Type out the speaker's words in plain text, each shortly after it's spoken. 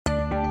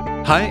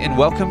Hi, and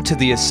welcome to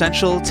the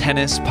Essential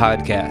Tennis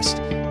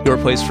Podcast, your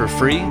place for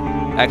free,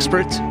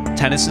 expert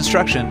tennis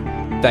instruction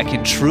that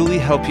can truly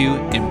help you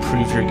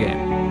improve your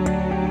game.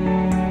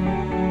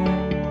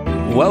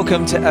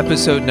 Welcome to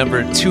episode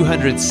number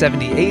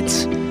 278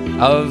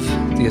 of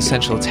the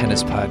Essential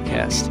Tennis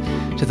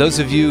Podcast. To those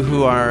of you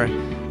who are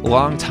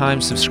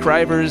longtime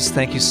subscribers,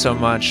 thank you so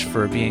much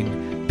for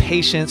being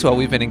patient while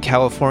we've been in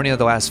California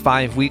the last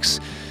 5 weeks.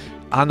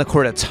 On the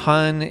court a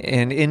ton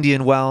in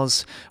Indian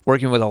Wells,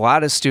 working with a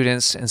lot of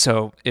students. And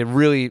so it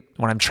really,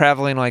 when I'm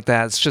traveling like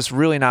that, it's just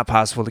really not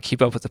possible to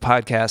keep up with the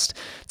podcast.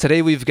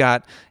 Today, we've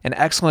got an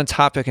excellent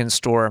topic in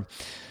store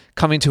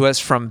coming to us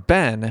from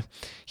Ben.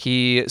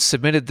 He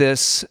submitted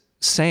this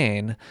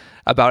saying,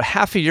 about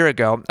half a year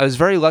ago, I was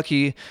very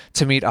lucky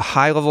to meet a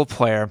high-level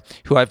player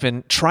who I've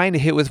been trying to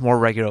hit with more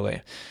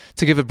regularly.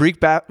 To give a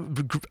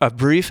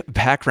brief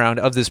background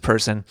of this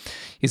person,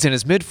 he's in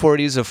his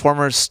mid-40s, a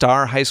former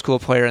star high school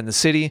player in the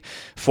city,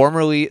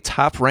 formerly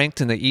top-ranked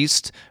in the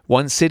East,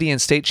 won city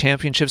and state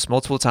championships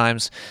multiple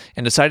times,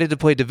 and decided to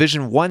play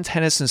Division I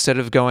tennis instead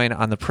of going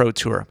on the pro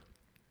tour.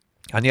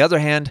 On the other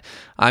hand,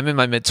 I'm in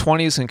my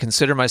mid-20s and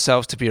consider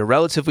myself to be a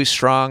relatively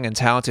strong and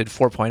talented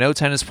 4.0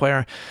 tennis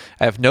player.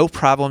 I have no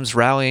problems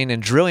rallying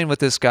and drilling with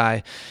this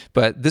guy,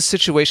 but this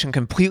situation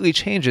completely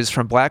changes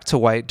from black to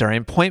white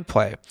during point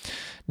play.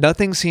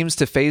 Nothing seems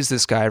to faze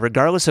this guy,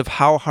 regardless of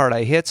how hard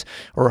I hit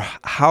or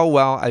how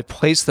well I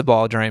place the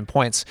ball during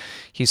points.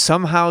 He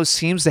somehow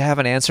seems to have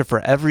an answer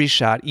for every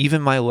shot,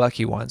 even my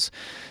lucky ones.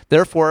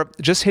 Therefore,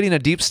 just hitting a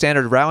deep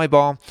standard rally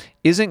ball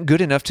isn't good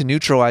enough to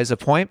neutralize a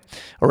point,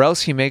 or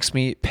else he makes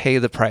me pay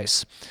the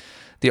price.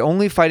 The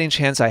only fighting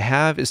chance I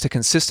have is to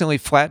consistently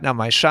flatten out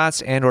my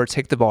shots and or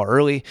take the ball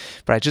early,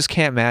 but I just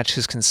can't match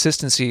his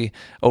consistency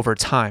over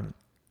time.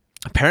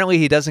 Apparently,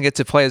 he doesn't get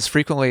to play as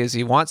frequently as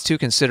he wants to,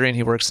 considering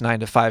he works a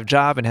 9-to-5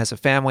 job and has a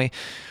family.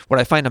 What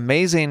I find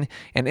amazing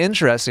and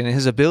interesting is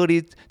his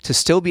ability to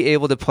still be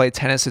able to play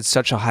tennis at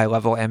such a high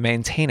level and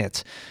maintain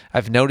it.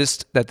 I've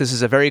noticed that this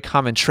is a very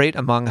common trait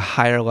among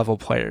higher level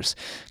players.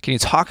 Can you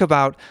talk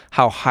about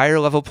how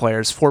higher level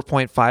players,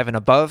 4.5 and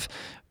above,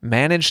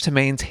 manage to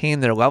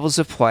maintain their levels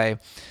of play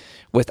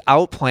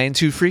without playing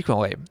too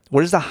frequently?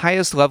 What is the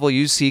highest level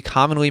you see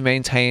commonly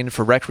maintained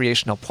for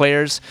recreational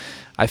players?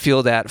 I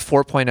feel that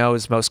 4.0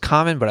 is most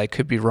common, but I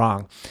could be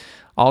wrong.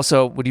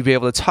 Also, would you be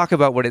able to talk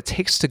about what it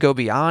takes to go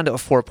beyond a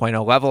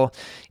 4.0 level?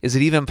 Is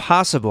it even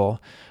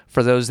possible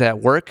for those that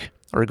work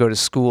or go to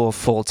school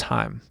full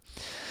time?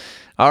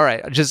 All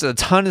right, just a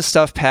ton of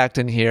stuff packed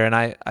in here, and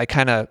I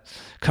kind of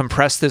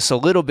compressed this a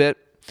little bit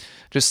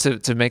just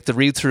to make the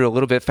read through a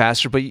little bit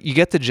faster, but you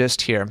get the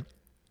gist here.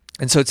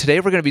 And so today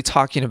we're going to be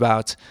talking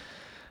about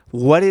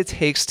what it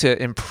takes to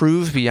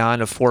improve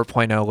beyond a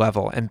 4.0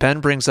 level. And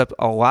Ben brings up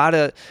a lot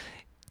of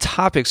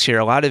topics here,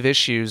 a lot of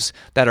issues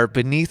that are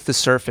beneath the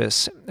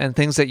surface and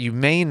things that you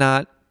may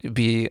not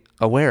be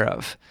aware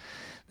of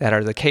that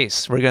are the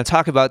case. We're going to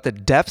talk about the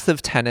depth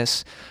of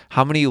tennis,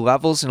 how many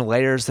levels and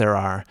layers there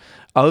are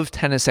of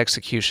tennis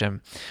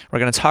execution. We're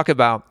going to talk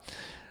about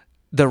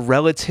the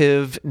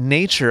relative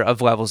nature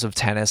of levels of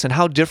tennis and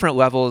how different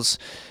levels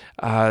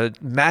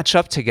match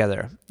up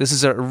together. This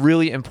is a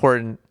really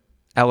important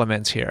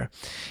element here.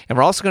 And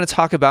we're also going to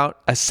talk about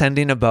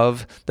ascending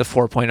above the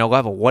 4.0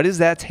 level. What does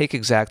that take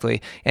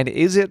exactly? And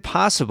is it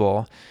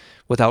possible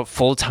without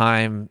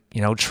full-time,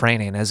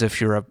 training as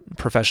if you're a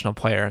professional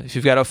player? If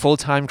you've got a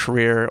full-time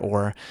career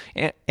or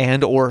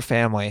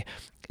family,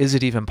 is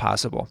it even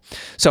possible?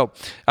 So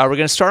we're going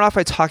to start off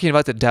by talking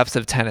about the depth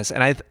of tennis.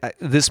 And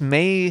this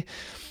may,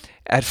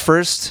 at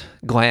first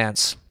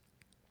glance,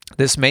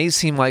 this may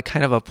seem like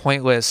kind of a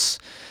pointless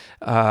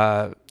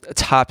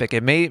topic.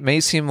 It may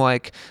seem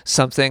like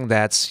something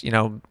that's,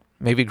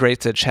 maybe great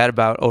to chat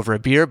about over a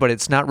beer, but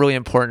it's not really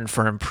important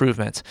for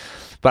improvement.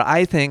 But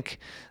I think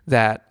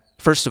that,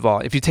 first of all,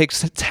 if you take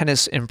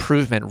tennis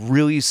improvement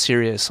really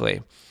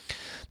seriously,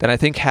 then I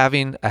think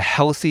having a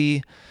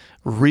healthy,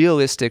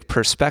 realistic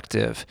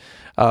perspective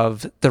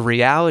of the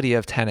reality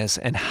of tennis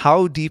and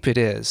how deep it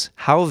is,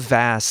 how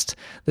vast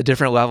the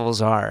different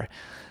levels are.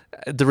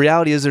 The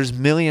reality is there's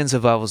millions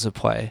of levels of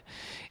play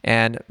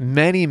and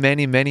many,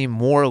 many, many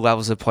more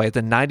levels of play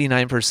than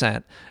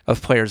 99%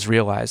 of players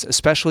realize,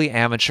 especially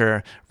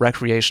amateur,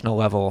 recreational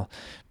level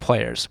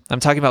players.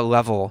 I'm talking about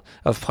level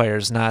of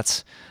players,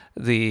 not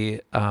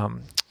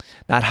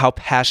how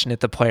passionate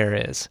the player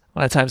is. A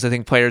lot of times I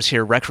think players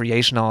hear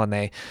recreational and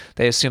they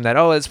assume that,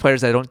 it's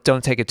players that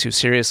don't take it too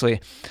seriously.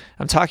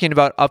 I'm talking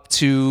about up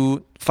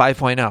to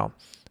 5.0,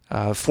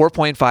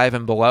 4.5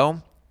 and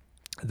below.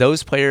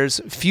 Those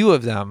players, few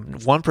of them,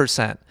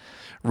 1%,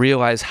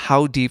 realize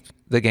how deep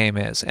the game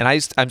is. And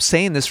I'm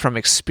saying this from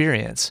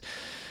experience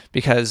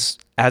because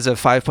as a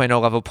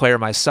 5.0 level player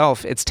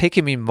myself, it's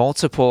taken me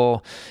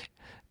multiple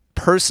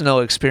personal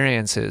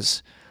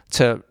experiences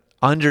to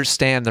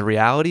understand the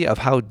reality of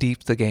how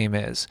deep the game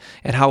is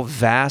and how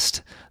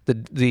vast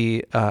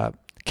the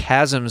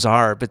chasms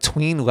are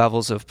between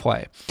levels of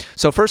play.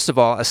 So first of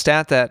all, a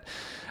stat that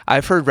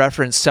I've heard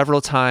referenced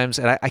several times,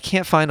 and I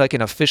can't find like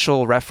an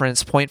official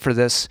reference point for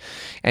this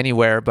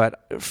anywhere,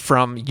 but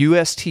from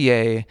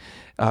USTA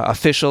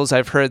officials,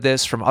 I've heard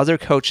this, from other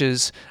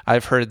coaches,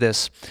 I've heard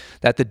this,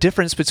 that the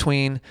difference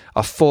between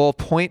a full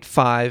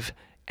 0.5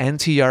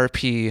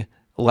 NTRP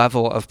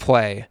level of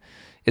play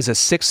is a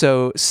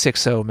 6-0,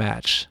 6-0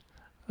 match,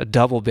 a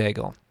double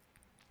bagel.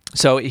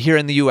 So here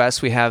in the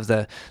US, we have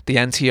the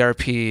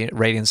NTRP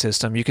rating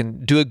system. You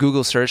can do a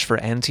Google search for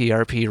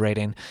NTRP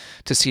rating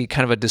to see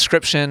kind of a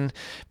description,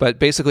 but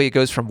basically it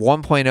goes from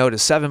 1.0 to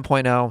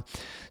 7.0.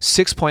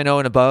 6.0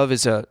 and above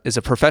is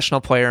a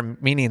professional player,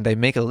 meaning they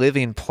make a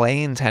living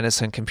playing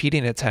tennis and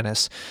competing at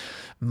tennis.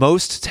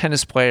 Most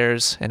tennis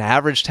players, an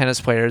average tennis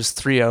player, is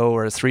 3.0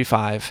 or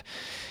 3.5.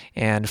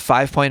 And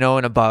 5.0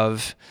 and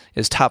above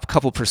is top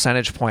couple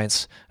percentage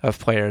points of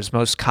players.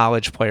 Most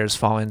college players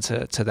fall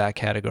into that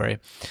category.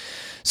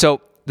 So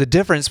the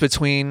difference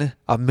between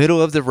a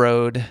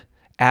middle-of-the-road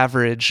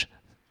average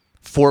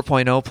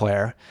 4.0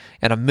 player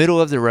and a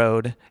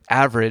middle-of-the-road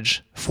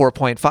average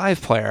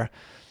 4.5 player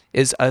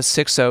is a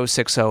 6-0,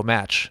 6-0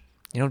 match.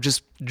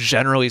 Just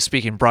generally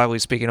speaking, broadly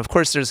speaking. Of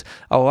course, there's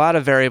a lot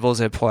of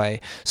variables at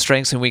play,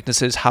 strengths and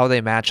weaknesses, how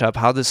they match up,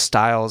 how the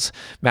styles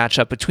match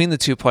up between the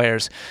two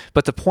players.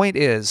 But the point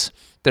is,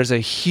 there's a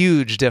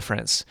huge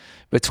difference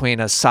between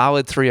a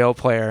solid 3-0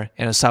 player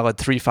and a solid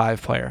 3-5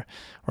 player,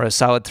 or a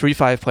solid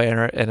 3-5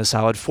 player and a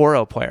solid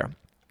 4-0 player.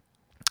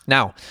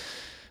 Now,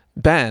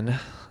 Ben,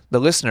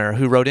 the listener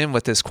who wrote in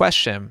with this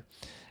question,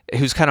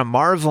 who's kind of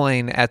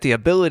marveling at the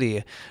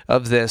ability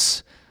of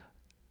this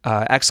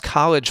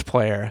ex-college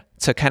player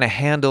to kind of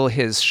handle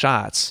his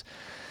shots.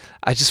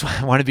 I just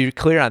want to be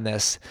clear on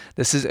this.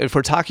 This is, if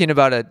we're talking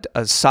about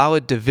a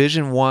solid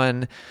Division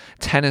I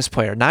tennis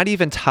player, not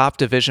even top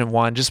Division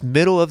I, just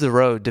middle of the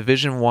road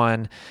Division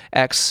I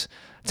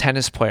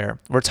ex-tennis player,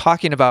 we're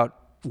talking about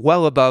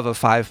well above a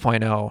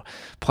 5.0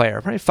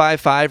 player, probably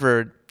 5.5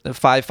 or a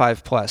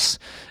 5.5 plus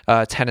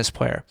tennis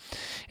player.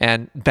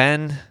 And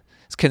Ben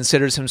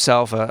considers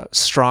himself a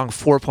strong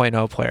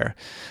 4.0 player.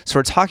 So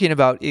we're talking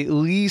about at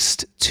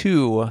least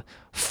 2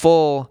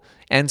 full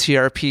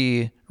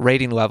NTRP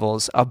rating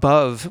levels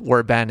above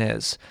where Ben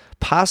is,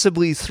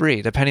 possibly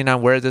 3, depending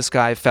on where this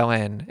guy fell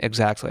in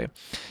exactly.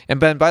 And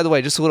Ben, by the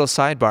way, just a little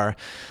sidebar,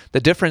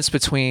 the difference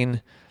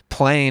between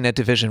playing at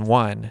Division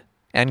I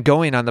and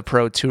going on the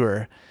pro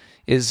tour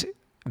is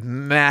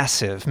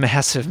massive,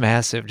 massive,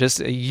 massive.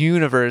 Just a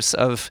universe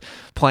of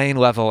playing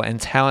level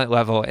and talent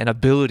level and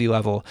ability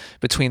level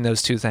between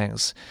those two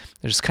things.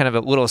 There's kind of a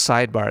little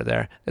sidebar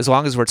there, as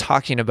long as we're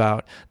talking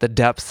about the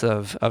depth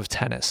of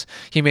tennis.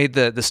 He made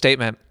the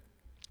statement,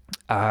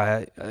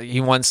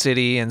 he won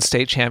city and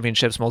state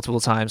championships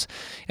multiple times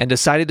and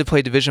decided to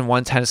play Division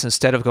I tennis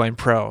instead of going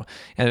pro.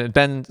 And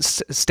Ben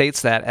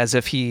states that as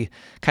if he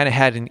kind of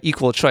had an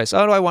equal choice.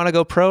 Oh, do I want to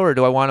go pro or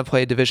do I want to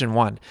play Division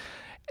I?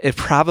 It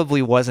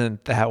probably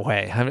wasn't that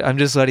way. I'm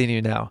just letting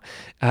you know.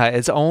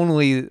 It's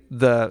only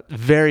the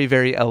very,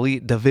 very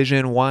elite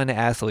Division I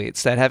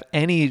athletes that have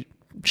any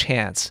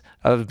chance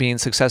of being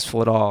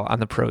successful at all on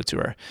the pro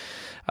tour.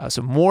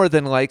 So more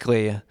than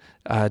likely,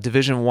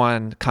 Division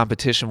I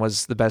competition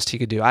was the best he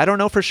could do. I don't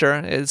know for sure.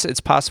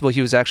 It's possible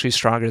he was actually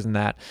stronger than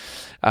that.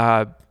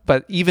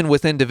 But even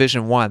within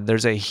Division I,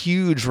 there's a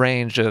huge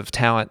range of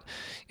talent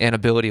and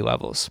ability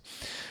levels.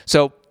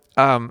 So,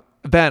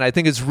 Ben, I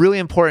think it's really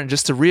important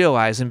just to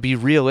realize and be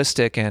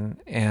realistic and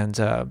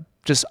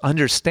just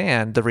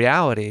understand the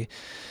reality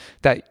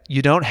that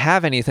you don't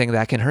have anything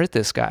that can hurt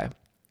this guy.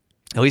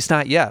 At least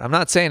not yet. I'm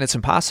not saying it's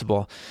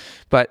impossible,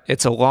 but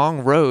it's a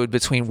long road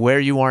between where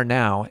you are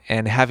now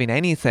and having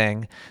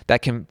anything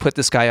that can put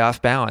this guy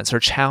off balance or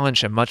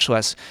challenge him, much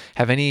less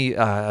have any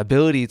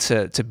ability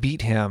to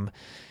beat him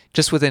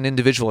just within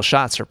individual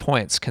shots or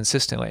points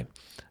consistently.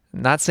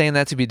 Not saying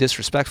that to be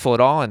disrespectful at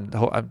all, and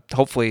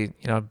hopefully,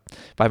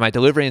 by my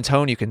delivery and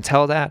tone, you can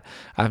tell that.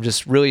 I'm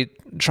just really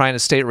trying to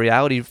state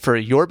reality for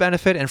your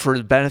benefit and for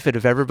the benefit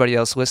of everybody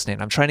else listening.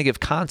 I'm trying to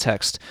give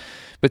context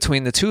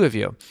between the two of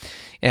you,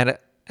 and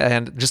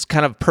just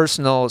kind of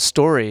personal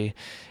story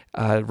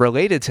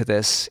related to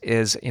this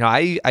is,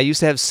 I used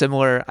to have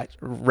similar,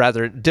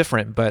 rather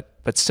different, but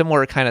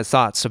similar kind of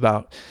thoughts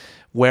about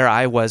where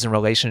I was in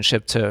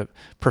relationship to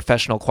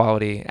professional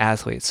quality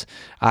athletes.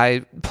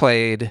 I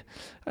played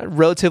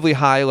relatively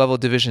high level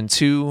Division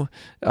II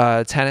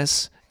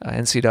tennis,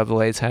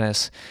 NCAA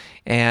tennis,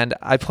 and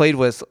I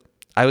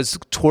was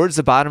towards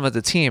the bottom of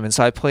the team, and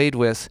so I played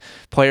with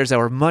players that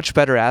were much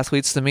better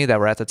athletes than me, that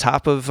were at the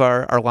top of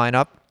our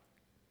lineup.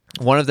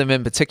 One of them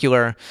in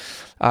particular,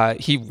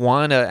 he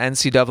won an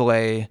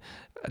NCAA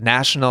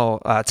national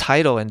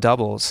title in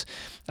doubles,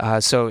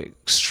 so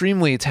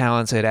extremely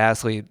talented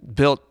athlete,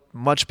 built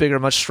much bigger,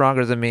 much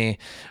stronger than me.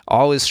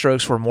 All his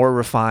strokes were more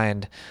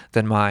refined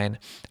than mine.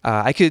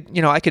 I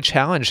could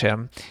challenge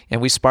him,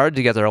 and we sparred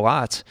together a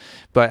lot.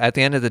 But at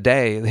the end of the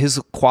day, his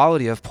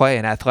quality of play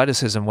and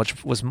athleticism,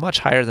 which was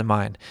much higher than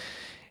mine.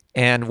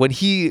 And when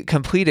he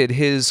completed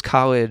his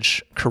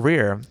college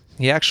career,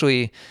 he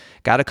actually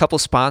got a couple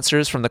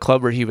sponsors from the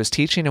club where he was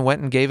teaching, and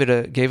went and gave it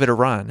a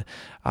run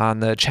on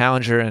the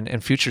Challenger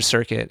and Future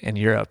circuit in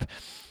Europe.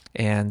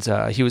 And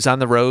he was on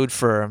the road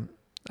for,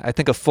 I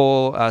think, a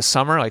full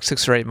summer, like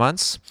 6 or 8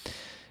 months,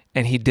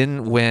 and he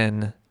didn't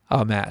win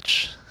a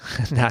match.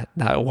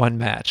 not one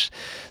match.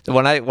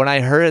 When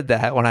I heard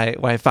that, when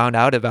I found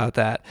out about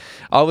that,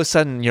 all of a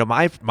sudden,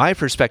 my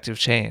perspective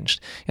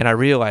changed, and I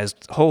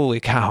realized, holy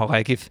cow!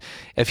 Like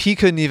if he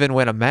couldn't even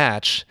win a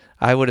match,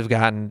 I would have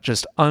gotten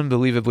just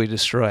unbelievably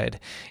destroyed.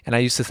 And I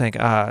used to think,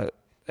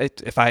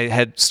 if I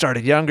had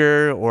started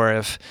younger, or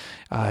if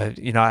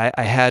I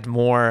had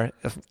more,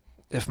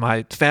 if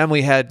my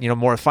family had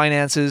more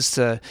finances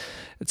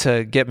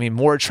to get me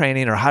more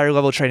training or higher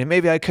level training,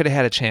 maybe I could have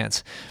had a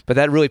chance. But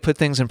that really put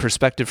things in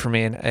perspective for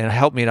me, and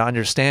helped me to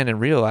understand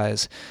and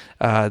realize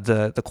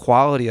the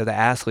quality of the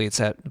athletes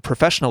at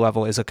professional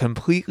level is a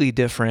completely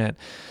different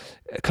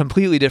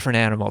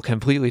animal,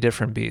 completely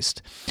different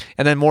beast.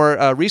 And then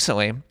more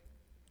recently,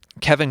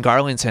 Kevin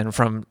Garlington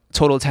from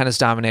Total Tennis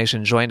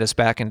Domination joined us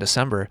back in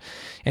December,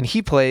 and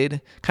he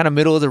played kind of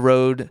middle of the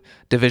road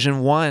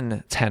Division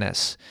I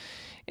tennis.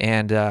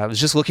 And I was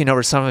just looking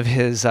over some of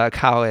his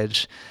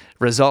college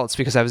results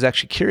because I was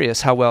actually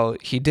curious how well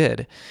he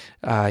did.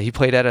 He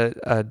played at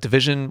a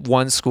Division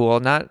I school,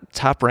 not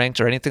top ranked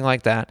or anything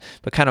like that,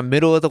 but kind of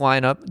middle of the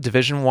lineup,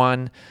 Division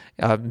I,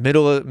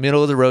 middle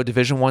of the road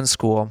Division I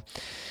school.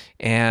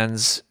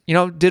 And,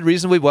 did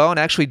reasonably well, and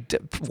actually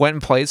went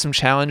and played some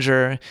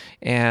Challenger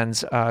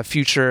and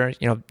Future,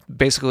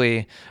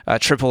 basically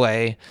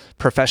AAA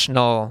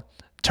professional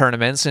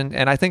tournaments,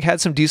 and I think had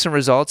some decent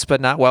results,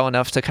 but not well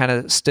enough to kind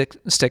of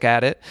stick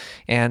at it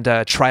and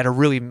try to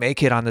really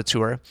make it on the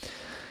tour.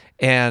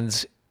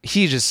 And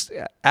he just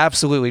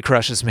absolutely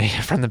crushes me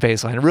from the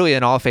baseline, really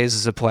in all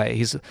phases of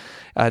play.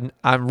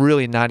 I'm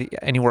really not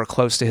anywhere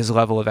close to his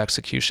level of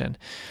execution.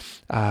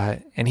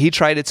 And he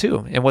tried it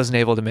too and wasn't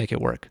able to make it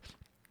work.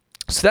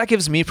 So that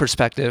gives me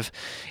perspective,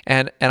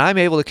 and I'm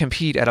able to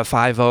compete at a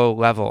 5.0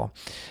 level.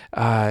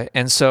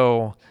 And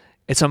so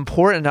it's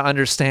important to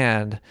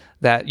understand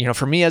that,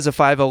 for me as a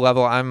 5.0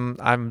 level,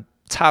 I'm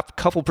top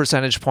couple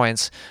percentage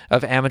points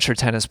of amateur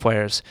tennis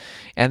players,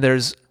 and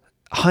there's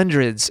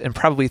hundreds and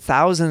probably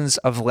thousands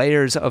of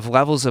layers of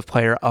levels of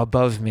player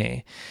above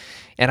me.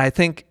 And I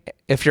think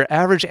if your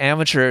average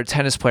amateur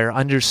tennis player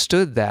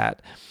understood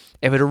that,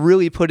 it would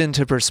really put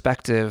into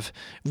perspective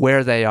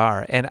where they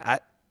are. And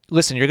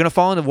listen, you're going to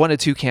fall into one of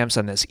two camps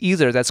on this.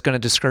 Either that's going to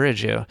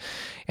discourage you,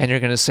 and you're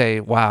going to say,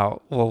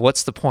 wow, well,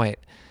 what's the point?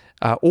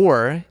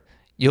 Or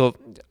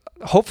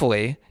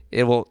hopefully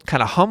it will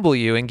kind of humble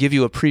you and give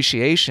you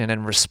appreciation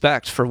and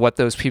respect for what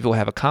those people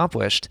have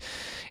accomplished,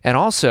 and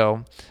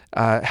also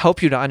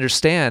help you to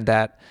understand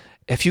that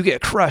if you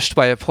get crushed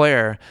by a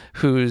player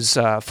who's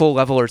full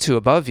level or two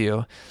above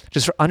you,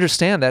 just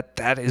understand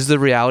that is the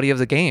reality of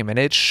the game, and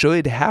it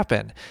should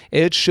happen.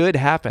 It should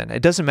happen.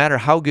 It doesn't matter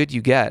how good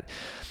you get.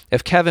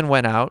 If Kevin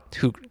went out,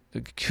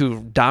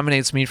 who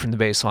dominates me from the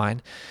baseline,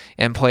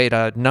 and played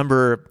a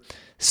number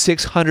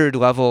 600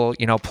 level,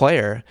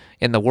 player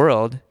in the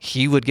world,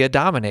 he would get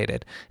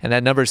dominated. And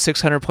that number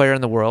 600 player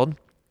in the world,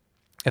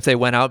 if they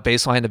went out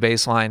baseline to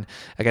baseline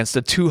against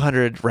a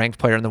 200 ranked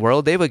player in the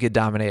world, they would get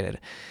dominated.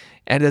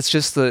 And it's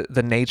just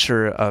the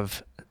nature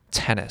of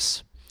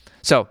tennis.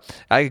 So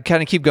I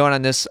kind of keep going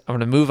on this. I'm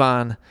going to move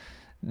on.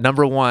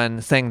 Number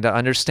one thing to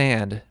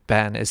understand,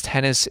 Ben, is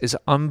tennis is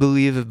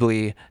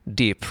unbelievably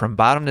deep from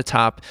bottom to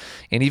top,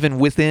 and even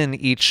within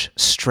each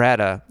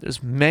strata,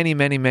 there's many,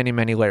 many, many,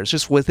 many layers.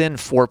 Just within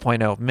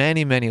 4.0,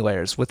 many, many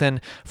layers.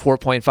 Within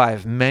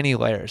 4.5, many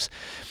layers.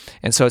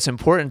 And so it's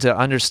important to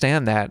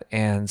understand that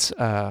and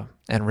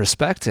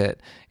respect it,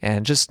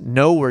 and just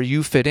know where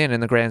you fit in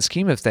the grand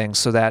scheme of things,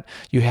 so that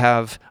you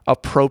have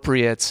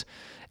appropriate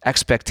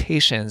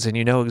expectations and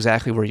you know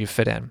exactly where you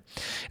fit in. And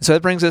so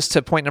that brings us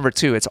to point number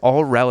 2. It's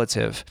all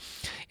relative.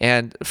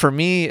 And for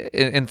me,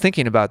 in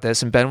thinking about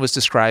this, and Ben was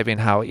describing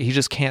how he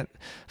just can't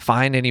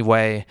find any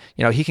way,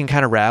 he can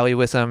kind of rally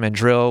with him and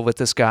drill with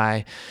this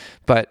guy,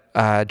 but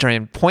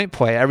during point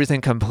play,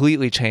 everything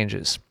completely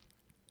changes.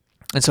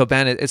 And so,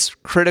 Ben, it's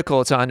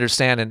critical to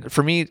understand, and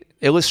for me,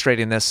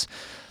 illustrating this,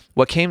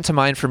 what came to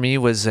mind for me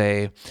was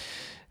a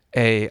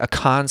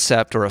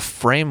concept or a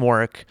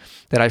framework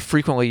that I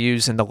frequently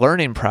use in the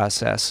learning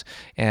process,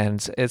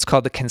 and it's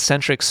called the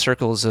concentric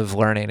circles of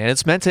learning. And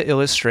it's meant to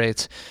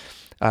illustrate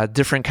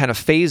different kind of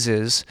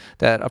phases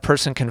that a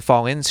person can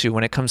fall into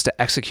when it comes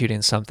to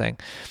executing something.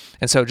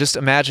 And so just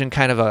imagine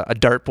kind of a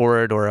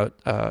dartboard or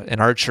an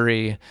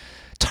archery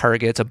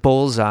target, a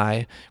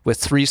bullseye with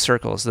 3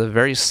 circles. The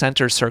very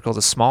center circle,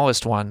 the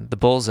smallest one, the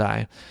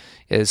bullseye,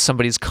 is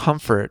somebody's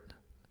comfort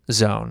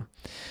zone.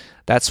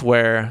 That's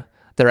where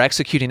they're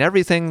executing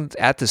everything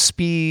at the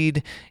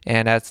speed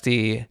and at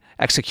the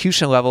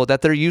execution level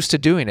that they're used to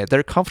doing it.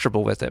 They're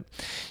comfortable with it.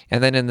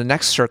 And then in the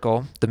next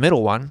circle, the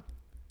middle one,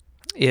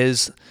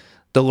 is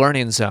the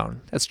learning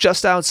zone. It's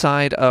just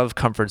outside of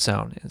comfort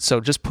zone. So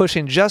just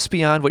pushing just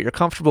beyond what you're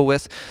comfortable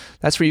with,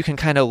 that's where you can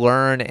kind of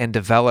learn and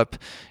develop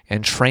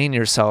and train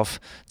yourself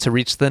to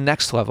reach the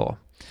next level.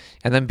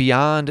 And then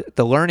beyond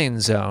the learning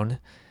zone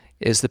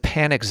is the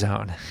panic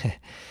zone.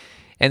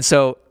 And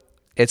so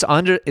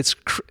it's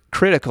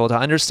critical to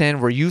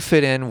understand where you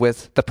fit in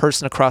with the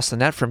person across the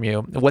net from you,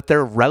 and what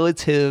their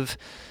relative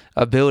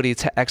ability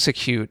to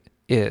execute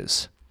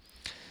is.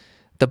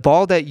 The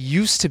ball that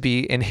used to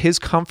be in his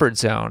comfort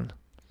zone,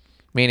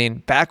 meaning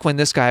back when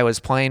this guy was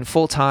playing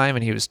full-time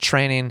and he was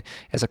training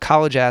as a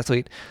college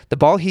athlete, the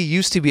ball he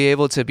used to be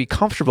able to be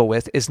comfortable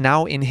with is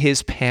now in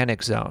his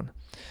panic zone.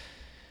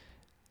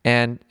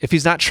 And if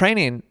he's not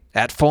training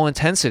at full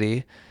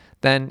intensity,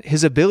 then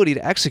his ability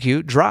to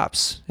execute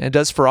drops, and it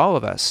does for all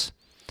of us.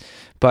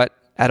 But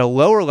at a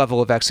lower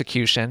level of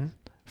execution,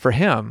 for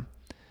him,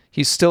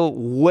 he's still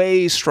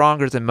way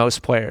stronger than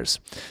most players.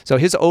 So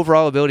his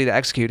overall ability to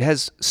execute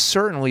has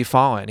certainly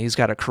fallen. He's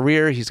got a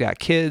career, he's got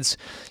kids,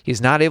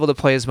 he's not able to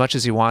play as much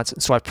as he wants.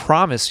 So I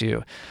promise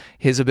you,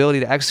 his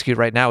ability to execute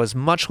right now is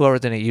much lower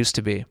than it used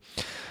to be.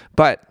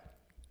 But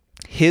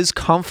his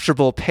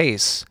comfortable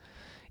pace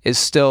is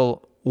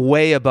still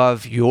way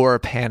above your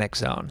panic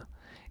zone.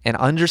 And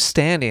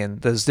understanding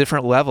those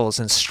different levels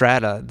and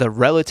strata, the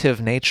relative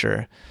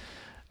nature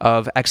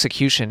of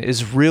execution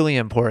is really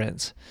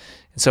important.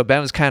 And so Ben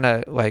was kind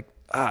of like,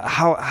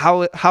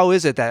 how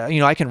is it that,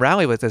 I can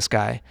rally with this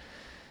guy?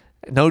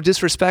 No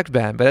disrespect,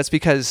 Ben, but that's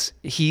because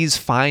he's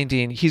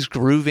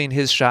grooving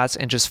his shots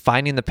and just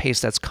finding the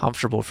pace that's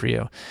comfortable for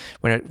you.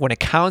 When it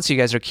counts, you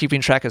guys are keeping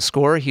track of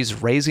score,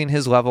 he's raising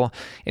his level,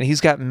 and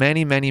he's got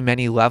many, many,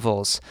 many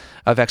levels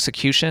of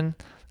execution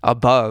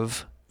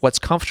above what's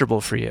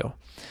comfortable for you.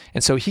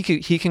 And so he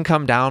can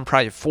come down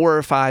probably 4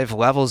 or 5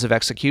 levels of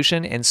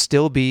execution and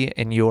still be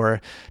in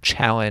your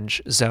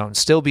challenge zone,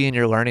 still be in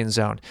your learning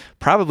zone,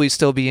 probably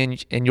still be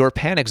in your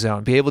panic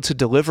zone, be able to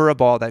deliver a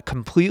ball that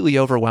completely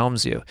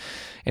overwhelms you.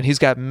 And he's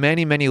got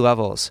many, many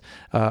levels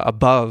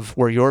above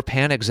where your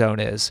panic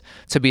zone is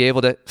to be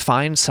able to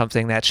find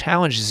something that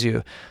challenges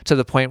you to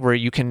the point where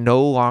you can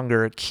no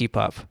longer keep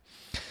up.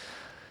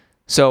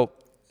 So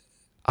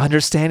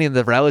understanding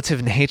the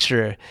relative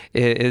nature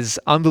is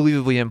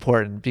unbelievably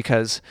important,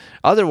 because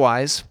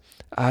otherwise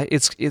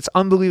it's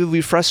unbelievably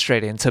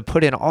frustrating to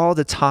put in all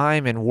the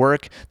time and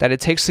work that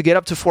it takes to get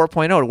up to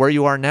 4.0 to where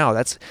you are now.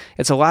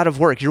 It's a lot of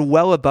work. You're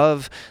well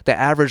above the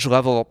average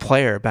level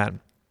player,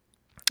 Ben.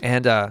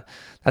 And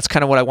that's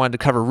kind of what I wanted to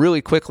cover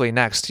really quickly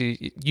next.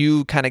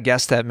 You kind of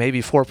guessed that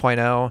maybe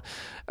 4.0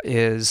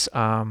 is...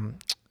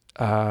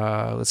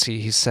 let's see,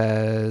 he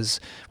says,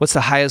 what's the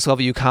highest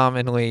level you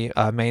commonly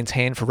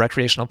maintain for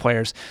recreational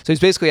players? So he's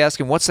basically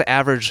asking, what's the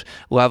average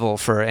level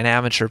for an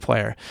amateur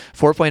player?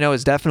 4.0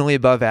 is definitely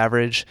above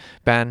average,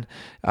 Ben.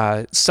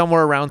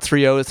 Somewhere around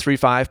 3.0 to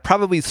 3.5,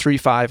 probably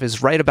 3.5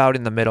 is right about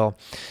in the middle.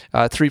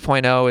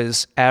 3.0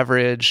 is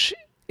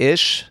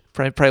average-ish,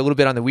 probably a little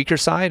bit on the weaker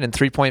side, and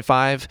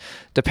 3.5,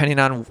 depending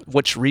on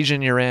which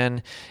region you're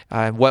in,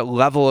 what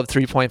level of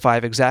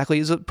 3.5 exactly,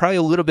 is probably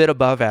a little bit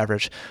above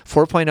average.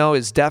 4.0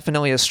 is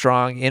definitely a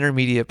strong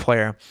intermediate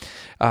player.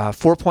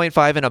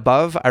 4.5 and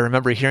above, I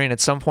remember hearing at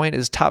some point,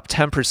 is top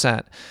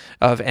 10%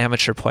 of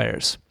amateur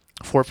players.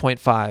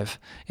 4.5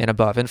 and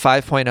above. And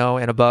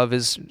 5.0 and above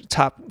is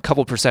top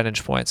couple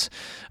percentage points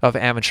of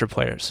amateur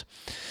players.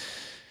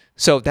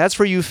 So that's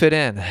where you fit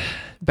in,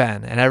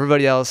 Ben, and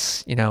everybody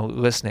else,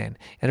 listening.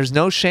 And there's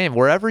no shame.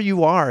 Wherever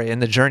you are in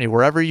the journey,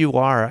 wherever you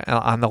are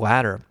on the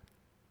ladder,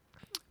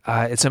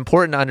 it's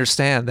important to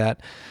understand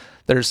that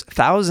there's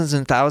thousands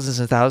and thousands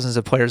and thousands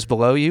of players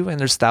below you, and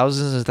there's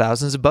thousands and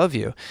thousands above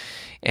you.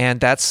 And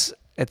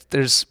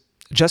there's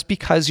just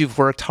because you've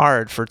worked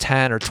hard for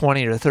 10 or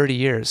 20 or 30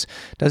 years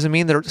doesn't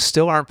mean there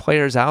still aren't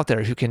players out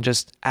there who can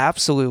just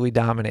absolutely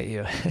dominate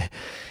you.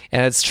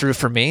 And it's true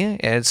for me,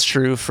 and it's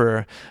true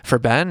for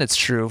Ben, it's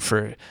true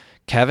for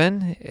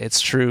Kevin,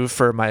 it's true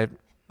for my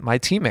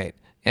teammate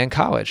in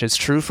college. It's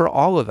true for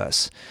all of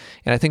us.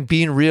 And I think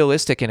being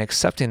realistic and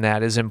accepting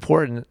that is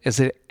important, is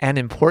an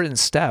important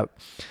step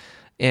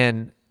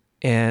in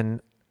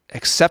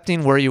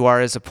accepting where you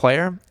are as a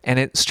player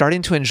and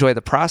starting to enjoy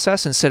the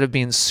process instead of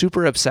being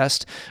super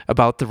obsessed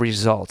about the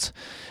result,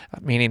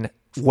 meaning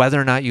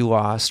whether or not you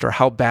lost or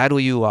how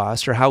badly you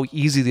lost or how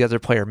easy the other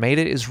player made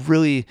it is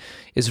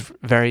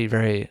very,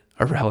 very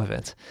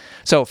irrelevant.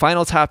 So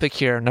final topic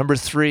here, number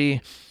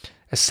 3,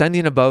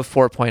 ascending above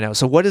 4.0.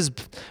 So what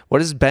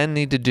does Ben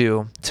need to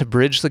do to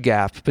bridge the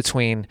gap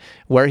between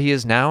where he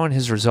is now and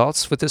his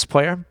results with this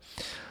player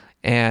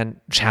and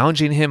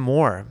challenging him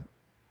more,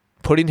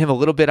 putting him a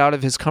little bit out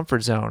of his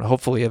comfort zone,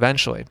 hopefully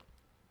eventually?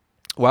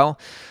 Well,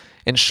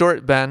 in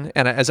short, Ben,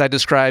 and as I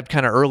described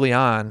kind of early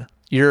on,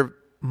 there's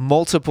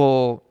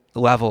multiple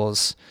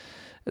levels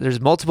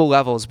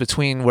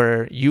between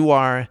where you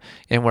are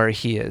and where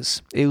he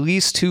is. At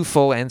least 2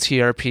 full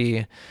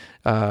NTRP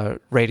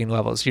rating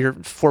levels. You're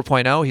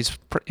 4.0, he's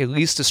at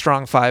least a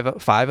strong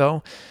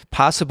 5.0,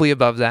 possibly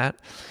above that.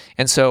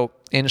 And so,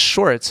 in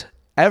short,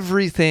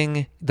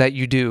 everything that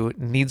you do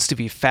needs to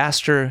be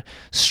faster,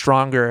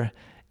 stronger,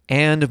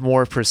 and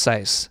more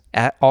precise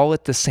all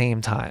at the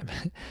same time.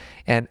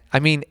 And I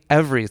mean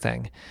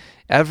everything.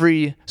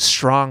 Every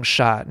strong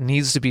shot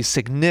needs to be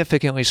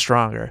significantly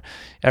stronger.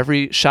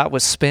 Every shot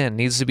with spin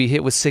needs to be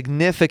hit with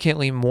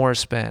significantly more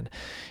spin.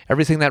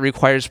 Everything that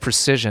requires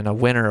precision, a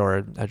winner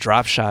or a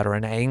drop shot or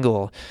an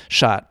angle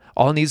shot,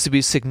 all needs to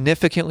be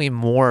significantly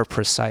more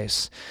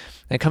precise.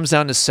 And it comes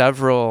down to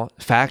several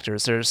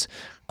factors. There's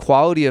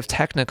quality of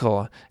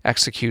technical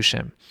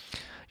execution,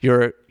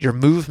 your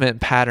movement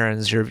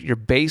patterns, your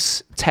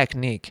base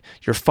technique,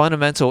 the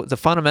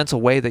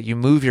fundamental way that you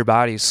move your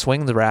body,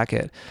 swing the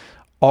racket,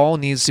 all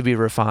needs to be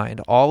refined.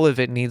 All of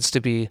it needs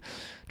to be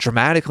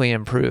dramatically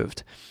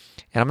improved.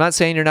 And I'm not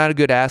saying you're not a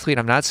good athlete.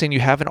 I'm not saying you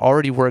haven't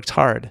already worked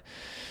hard.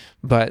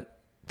 But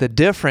the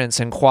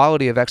difference in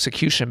quality of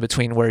execution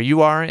between where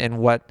you are and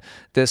what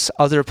this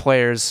other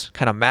player's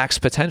kind of max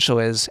potential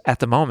is at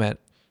the moment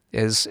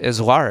is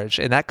large.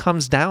 And that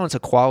comes down to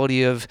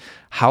quality of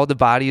how the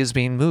body is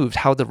being moved,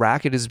 how the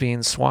racket is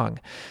being swung.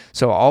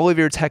 So all of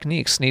your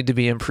techniques need to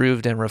be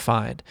improved and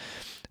refined.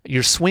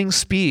 Your swing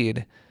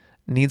speed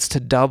needs to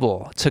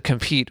double to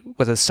compete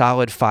with a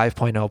solid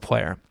 5.0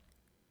 player.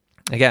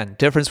 Again,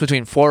 difference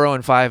between 4.0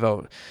 and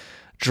 5.0,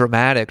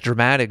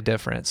 dramatic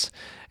difference.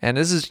 And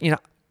this is,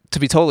 to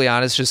be totally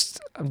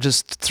honest, I'm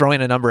just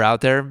throwing a number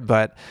out there,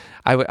 but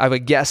I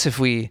would guess if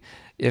we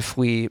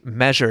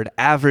measured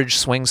average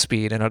swing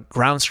speed in a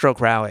ground stroke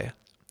rally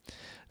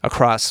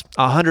across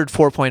 100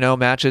 4.0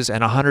 matches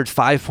and 100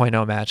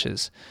 5.0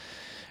 matches,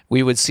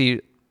 we would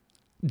see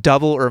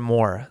double or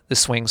more the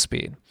swing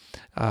speed.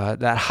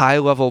 That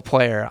high-level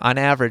player, on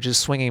average, is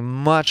swinging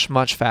much,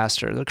 much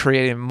faster. They're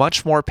creating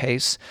much more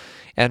pace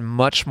and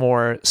much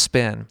more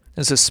spin.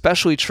 This is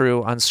especially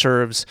true on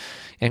serves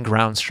and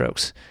ground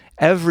strokes.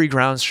 Every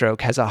ground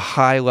stroke has a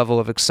high level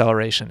of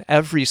acceleration.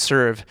 Every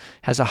serve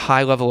has a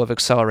high level of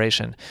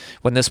acceleration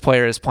when this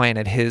player is playing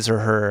at his or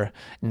her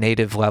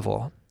native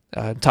level.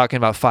 I'm talking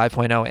about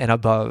 5.0 and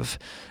above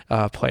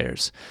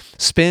players.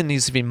 Spin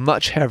needs to be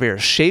much heavier.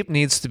 Shape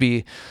needs to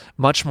be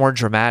much more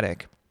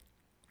dramatic.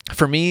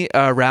 For me,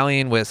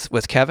 rallying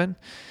with Kevin,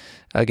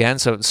 again,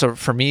 so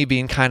for me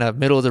being kind of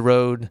middle of the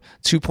road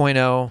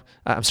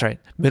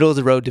middle of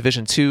the road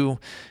Division II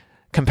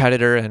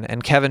competitor,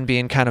 and Kevin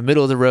being kind of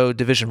middle of the road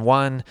Division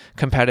I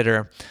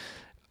competitor,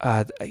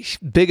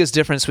 biggest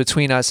difference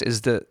between us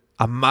is the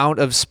amount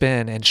of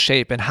spin and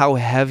shape and how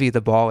heavy the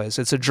ball is.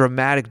 It's a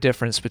dramatic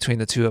difference between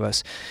the two of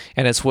us.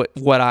 And it's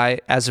what I,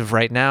 as of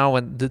right now,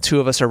 when the two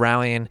of us are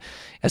rallying,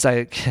 as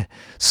I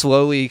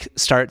slowly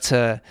start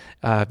to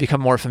become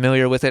more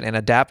familiar with it and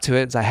adapt to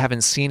it, as I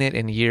haven't seen it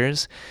in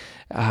years,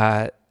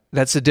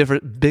 that's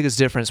the biggest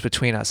difference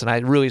between us. And I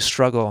really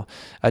struggle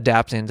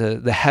adapting to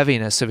the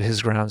heaviness of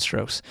his ground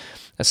strokes.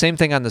 The same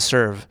thing on the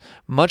serve.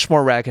 Much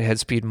more racket head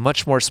speed,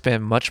 much more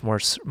spin, much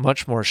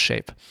more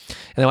shape.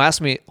 And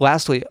then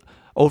lastly,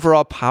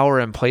 overall power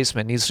and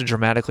placement needs to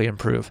dramatically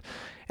improve,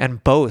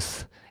 and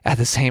both at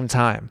the same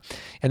time.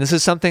 And this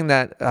is something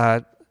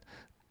that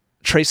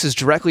traces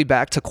directly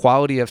back to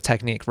quality of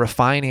technique,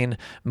 refining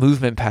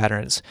movement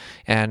patterns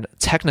and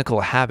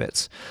technical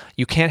habits.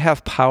 You can't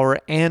have power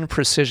and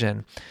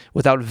precision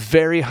without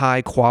very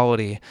high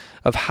quality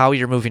of how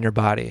you're moving your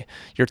body,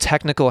 your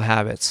technical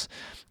habits,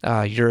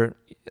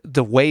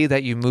 the way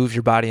that you move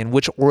your body, in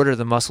which order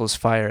the muscles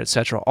fire,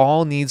 etc.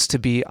 All needs to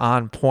be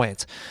on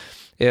point.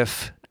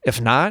 If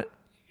not,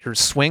 your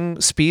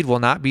swing speed will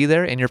not be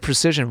there and your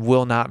precision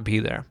will not be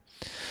there.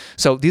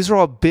 So these are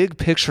all big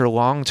picture,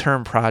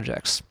 long-term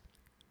projects.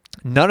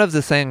 None of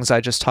the things I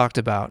just talked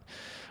about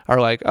are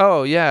like,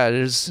 oh yeah,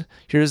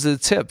 here's the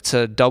tip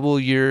to double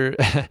your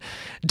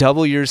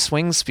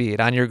swing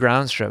speed on your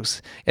ground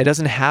strokes. It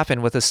doesn't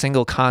happen with a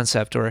single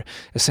concept or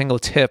a single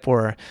tip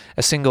or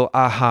a single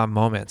aha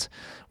moment.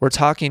 We're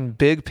talking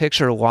big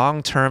picture,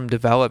 long-term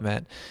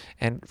development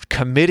and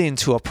committing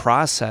to a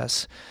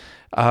process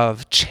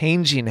of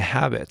changing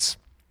habits,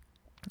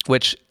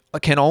 which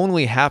can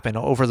only happen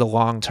over the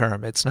long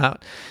term. It's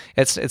not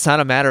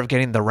a matter of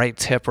getting the right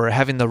tip or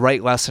having the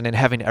right lesson and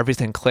having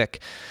everything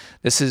click.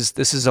 This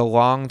is a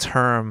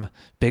long-term,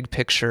 big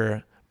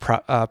picture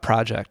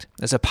project.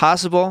 Is it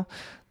possible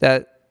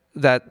that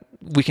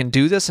we can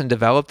do this and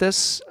develop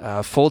this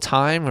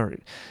full-time or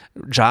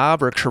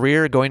job or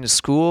career, going to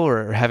school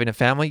or having a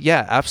family?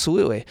 Yeah,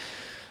 absolutely.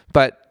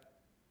 But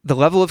the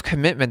level of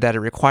commitment that it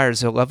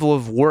requires, the level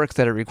of work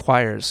that it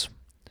requires,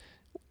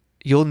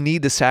 you'll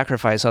need to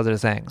sacrifice other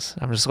things.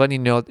 I'm just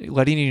letting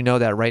you know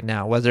that right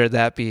now, whether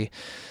that be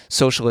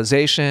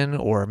socialization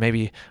or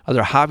maybe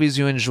other hobbies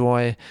you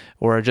enjoy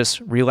or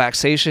just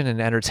relaxation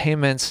and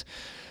entertainment,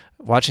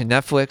 watching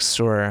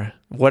Netflix or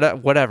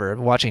whatever,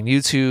 watching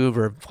YouTube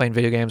or playing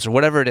video games or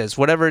whatever it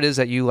is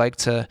that you like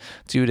to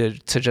do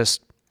to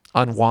just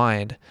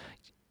unwind,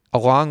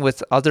 along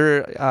with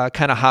other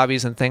kind of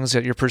hobbies and things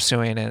that you're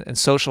pursuing and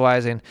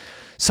socializing.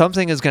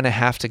 Something is going to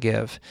have to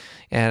give.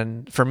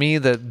 And for me,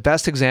 the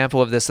best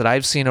example of this that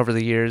I've seen over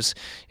the years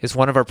is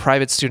one of our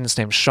private students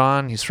named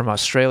Sean. He's from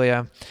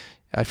Australia.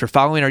 If you're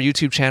following our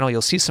YouTube channel,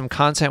 you'll see some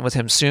content with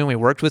him soon. We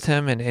worked with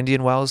him in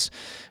Indian Wells.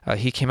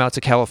 He came out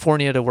to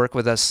California to work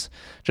with us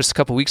just a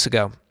couple weeks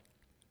ago.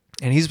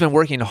 And he's been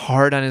working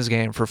hard on his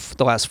game for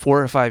the last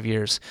 4 or 5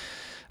 years,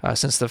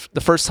 since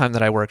the first time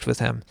that I worked with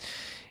him.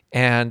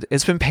 And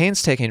it's been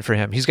painstaking for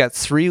him. He's got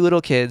 3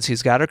 little kids.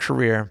 He's got a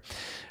career.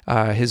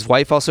 His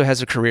wife also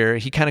has a career.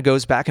 He kind of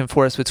goes back and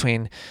forth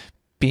between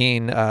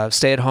being a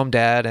stay-at-home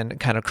dad and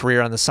kind of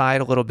career on the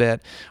side a little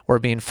bit, or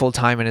being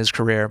full-time in his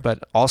career,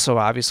 but also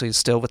obviously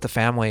still with the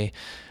family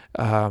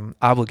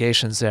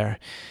obligations there.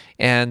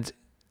 And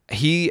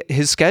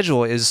his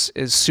schedule is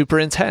super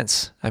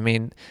intense. I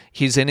mean,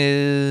 he's in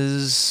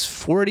his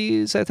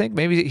 40s, I think.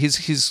 Maybe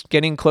he's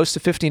getting close to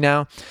 50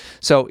 now.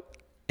 So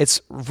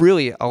it's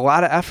really a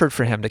lot of effort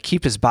for him to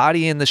keep his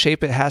body in the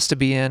shape it has to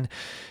be in,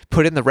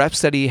 put in the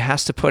reps that he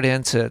has to put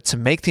in to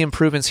make the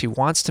improvements he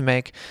wants to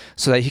make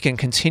so that he can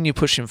continue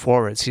pushing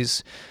forwards.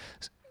 He's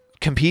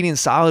competing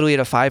solidly at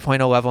a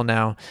 5.0 level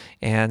now,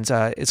 and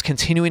is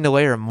continuing to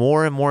layer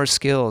more and more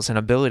skills and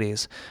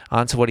abilities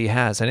onto what he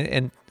has.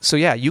 And so,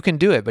 yeah, you can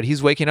do it, but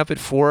he's waking up at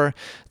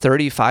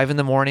 4:30, 5 in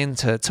the morning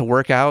to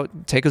work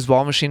out, take his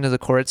ball machine to the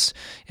courts,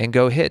 and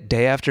go hit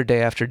day after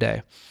day after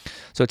day.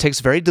 So it takes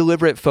very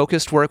deliberate,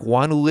 focused work,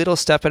 one little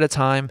step at a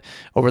time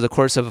over the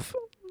course of a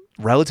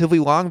relatively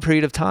long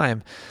period of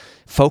time,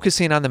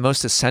 focusing on the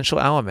most essential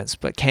elements.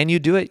 But can you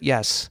do it?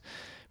 Yes.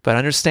 But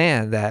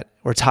understand that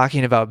we're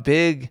talking about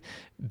big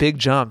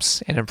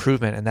jumps and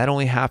improvement, and that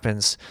only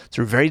happens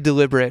through very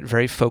deliberate,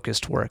 very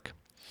focused work.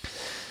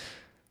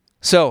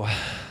 So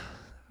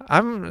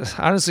I'm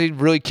honestly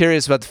really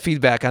curious about the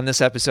feedback on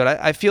this episode.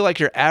 I feel like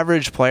your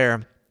average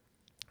player,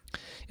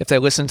 if they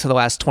listen to the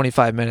last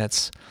 25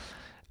 minutes,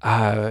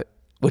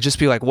 would just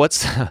be like,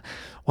 what's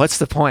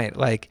the point?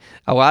 Like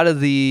a lot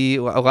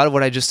of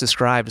what I just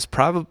described is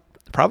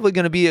probably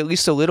going to be at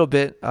least a little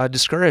bit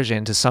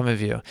discouraging to some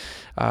of you.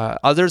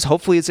 Others,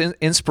 hopefully it's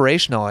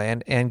inspirational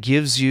and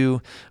gives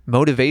you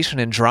motivation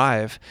and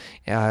drive.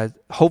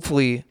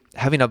 Hopefully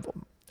having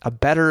a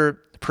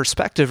better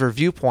perspective or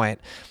viewpoint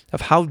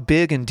of how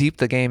big and deep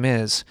the game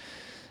is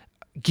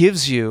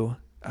gives you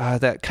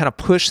that kind of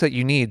push that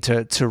you need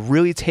to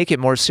really take it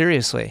more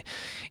seriously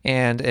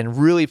and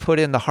really put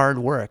in the hard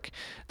work.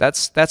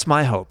 That's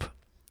my hope.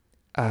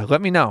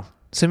 Let me know.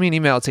 Send me an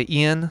email to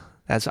Ian,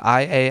 that's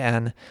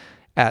IAN,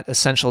 at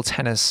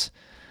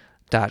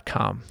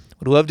essentialtennis.com.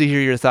 Would love to hear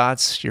your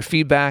thoughts, your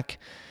feedback,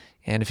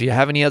 and if you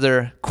have any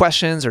other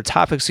questions or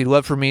topics you'd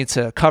love for me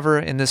to cover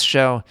in this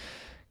show,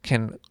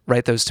 can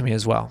write those to me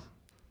as well.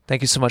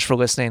 Thank you so much for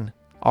listening.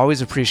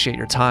 Always appreciate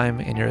your time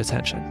and your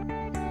attention.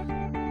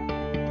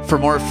 For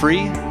more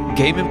free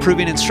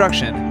game-improving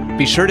instruction,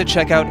 be sure to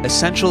check out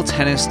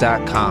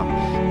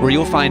essentialtennis.com, where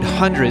you'll find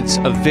hundreds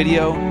of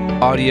video,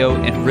 audio,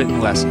 and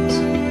written lessons.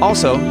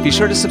 Also, be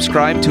sure to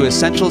subscribe to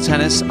Essential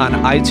Tennis on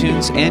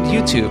iTunes and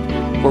YouTube,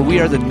 where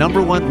we are the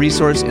 #1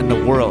 resource in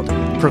the world,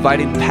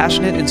 providing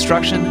passionate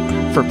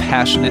instruction for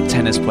passionate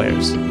tennis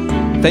players.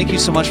 Thank you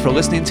so much for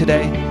listening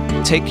today.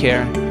 Take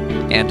care,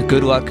 and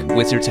good luck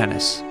with your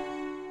tennis.